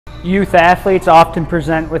youth athletes often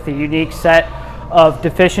present with a unique set of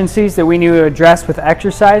deficiencies that we need to address with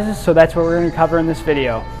exercises, so that's what we're going to cover in this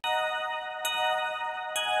video.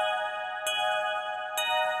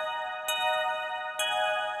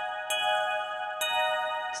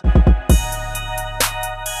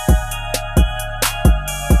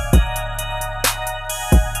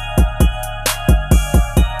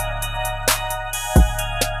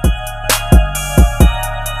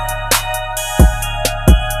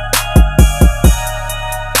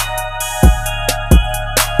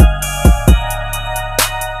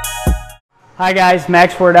 Hi guys,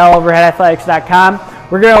 Max Wardell over at athletics.com.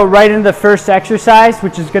 We're going to go right into the first exercise,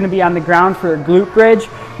 which is going to be on the ground for a glute bridge.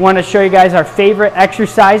 We want to show you guys our favorite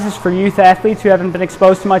exercises for youth athletes who haven't been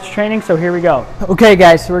exposed to much training, so here we go. Okay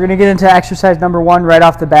guys, so we're going to get into exercise number 1 right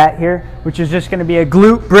off the bat here, which is just going to be a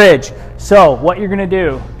glute bridge. So what you're going to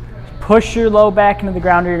do, push your low back into the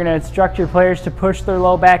ground, or you're going to instruct your players to push their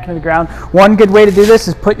low back into the ground. One good way to do this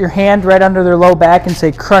is put your hand right under their low back and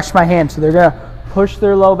say, crush my hand. So they're going to push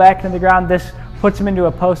their low back into the ground. This puts them into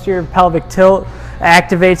a posterior pelvic tilt,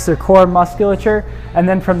 activates their core musculature, and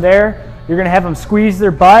then from there, you're going to have them squeeze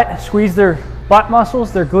their butt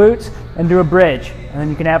muscles, their glutes, and do a bridge. And then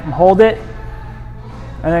you can have them hold it,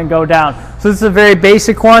 and then go down. So this is a very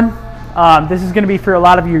basic one. This is going to be for a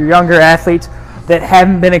lot of your younger athletes that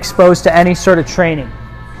haven't been exposed to any sort of training.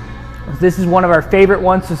 This is one of our favorite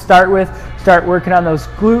ones to start with. Start working on those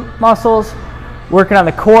glute muscles, working on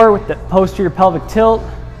the core with the posterior pelvic tilt,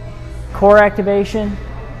 core activation,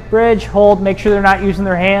 bridge, hold, make sure they're not using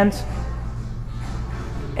their hands.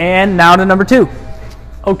 And now to number 2.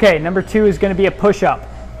 Okay, number 2 is going to be a push-up.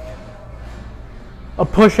 A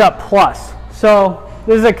push-up plus. So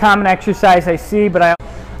this is a common exercise I see, but I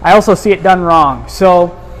also see it done wrong. So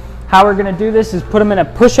how we're going to do this is put them in a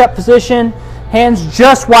push-up position, hands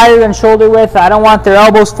just wider than shoulder width. I don't want their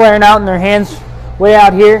elbows flaring out and their hands way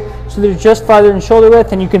out here. So they're just farther than shoulder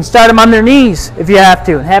width, and you can start them on their knees if you have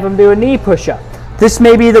to, and have them do a knee push-up. This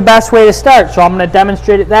may be the best way to start, so I'm going to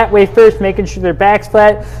demonstrate it that way first, making sure their back's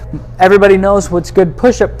flat. Everybody knows what's good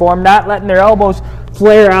push-up form, not letting their elbows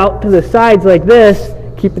flare out to the sides like this,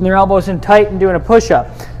 keeping their elbows in tight and doing a push-up.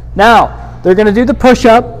 Now, they're going to do the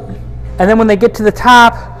push-up, and then when they get to the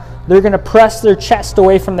top, they're going to press their chest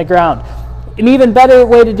away from the ground. An even better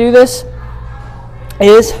way to do this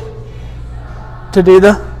is to do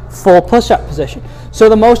the full push-up position. So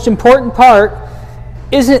the most important part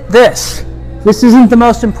isn't this. This isn't the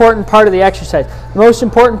most important part of the exercise. The most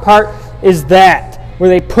important part is that, where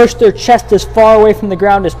they push their chest as far away from the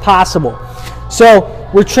ground as possible.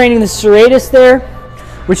 So we're training the serratus there,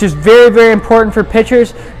 which is very, very important for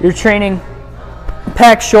pitchers. You're training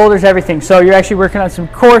pecs, shoulders, everything. So you're actually working on some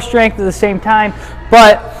core strength at the same time,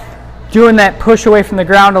 but doing that push away from the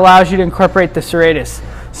ground allows you to incorporate the serratus.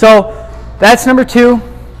 So that's number 2.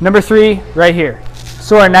 Number 3 right here.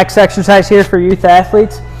 So our next exercise here for youth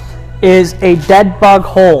athletes is a dead bug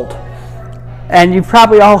hold. And you've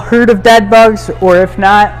probably all heard of dead bugs, or if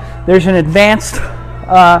not, there's an advanced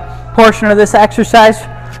portion of this exercise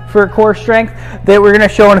for core strength that we're going to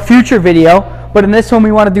show in a future video. But in this one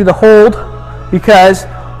we want to do the hold because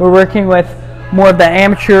we're working with more of the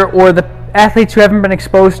amateur or the athletes who haven't been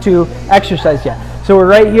exposed to exercise yet. So we're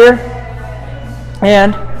right here,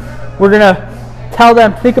 and we're going to tell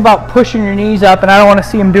them, think about pushing your knees up, and I don't want to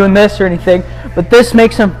see them doing this or anything, but this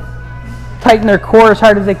makes them tighten their core as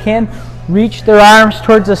hard as they can, reach their arms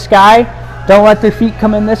towards the sky, don't let their feet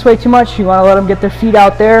come in this way too much. You want to let them get their feet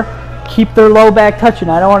out there, keep their low back touching.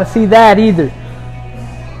 I don't want to see that either.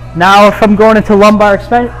 Now if I'm going into lumbar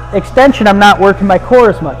extension, I'm not working my core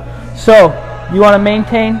as much. So you want to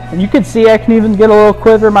maintain, and you can see I can even get a little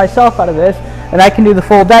quiver myself out of this, and I can do the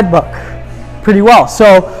full dead bug pretty well.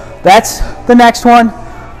 So that's the next one.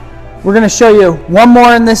 We're going to show you one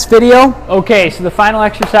more in this video. Okay, so the final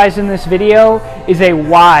exercise in this video is a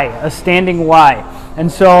Y, a standing Y.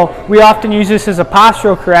 And so we often use this as a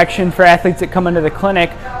postural correction for athletes that come into the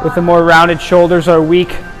clinic with the more rounded shoulders or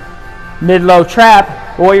weak mid-low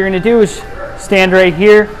trap. But what you're going to do is stand right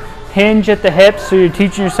here, hinge at the hips, so you're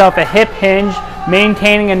teaching yourself a hip hinge,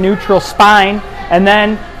 maintaining a neutral spine, and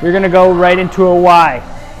then you're going to go right into a Y.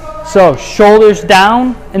 So shoulders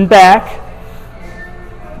down and back,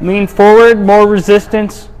 lean forward, more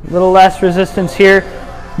resistance, a little less resistance here.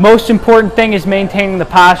 Most important thing is maintaining the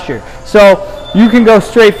posture. So you can go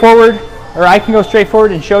straight forward, or I can go straight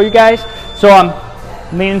forward and show you guys. So I'm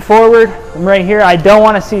leaning forward, I'm right here. I don't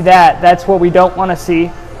want to see that. That's what we don't want to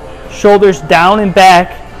see. Shoulders down and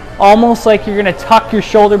back, almost like you're going to tuck your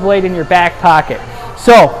shoulder blade in your back pocket.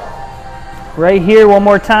 So right here, one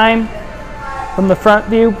more time. From the front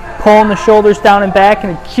view, pulling the shoulders down and back.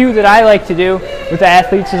 And a cue that I like to do with the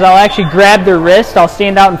athletes is I'll actually grab their wrist. I'll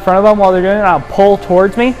stand out in front of them while they're doing it. I'll pull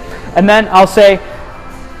towards me. And then I'll say,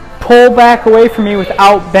 pull back away from me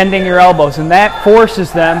without bending your elbows. And that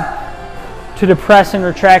forces them to depress and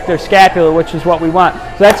retract their scapula, which is what we want.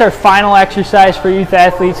 So that's our final exercise for youth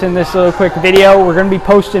athletes in this little quick video. We're going to be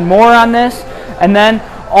posting more on this. And then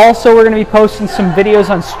also we're going to be posting some videos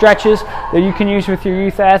on stretches that you can use with your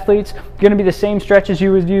youth athletes. It's going to be the same stretches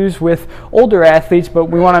you would use with older athletes, but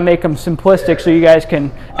we want to make them simplistic so you guys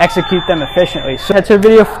can execute them efficiently. So that's our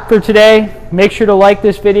video for today. Make sure to like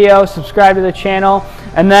this video, subscribe to the channel,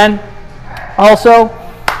 and then also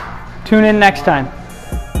tune in next time.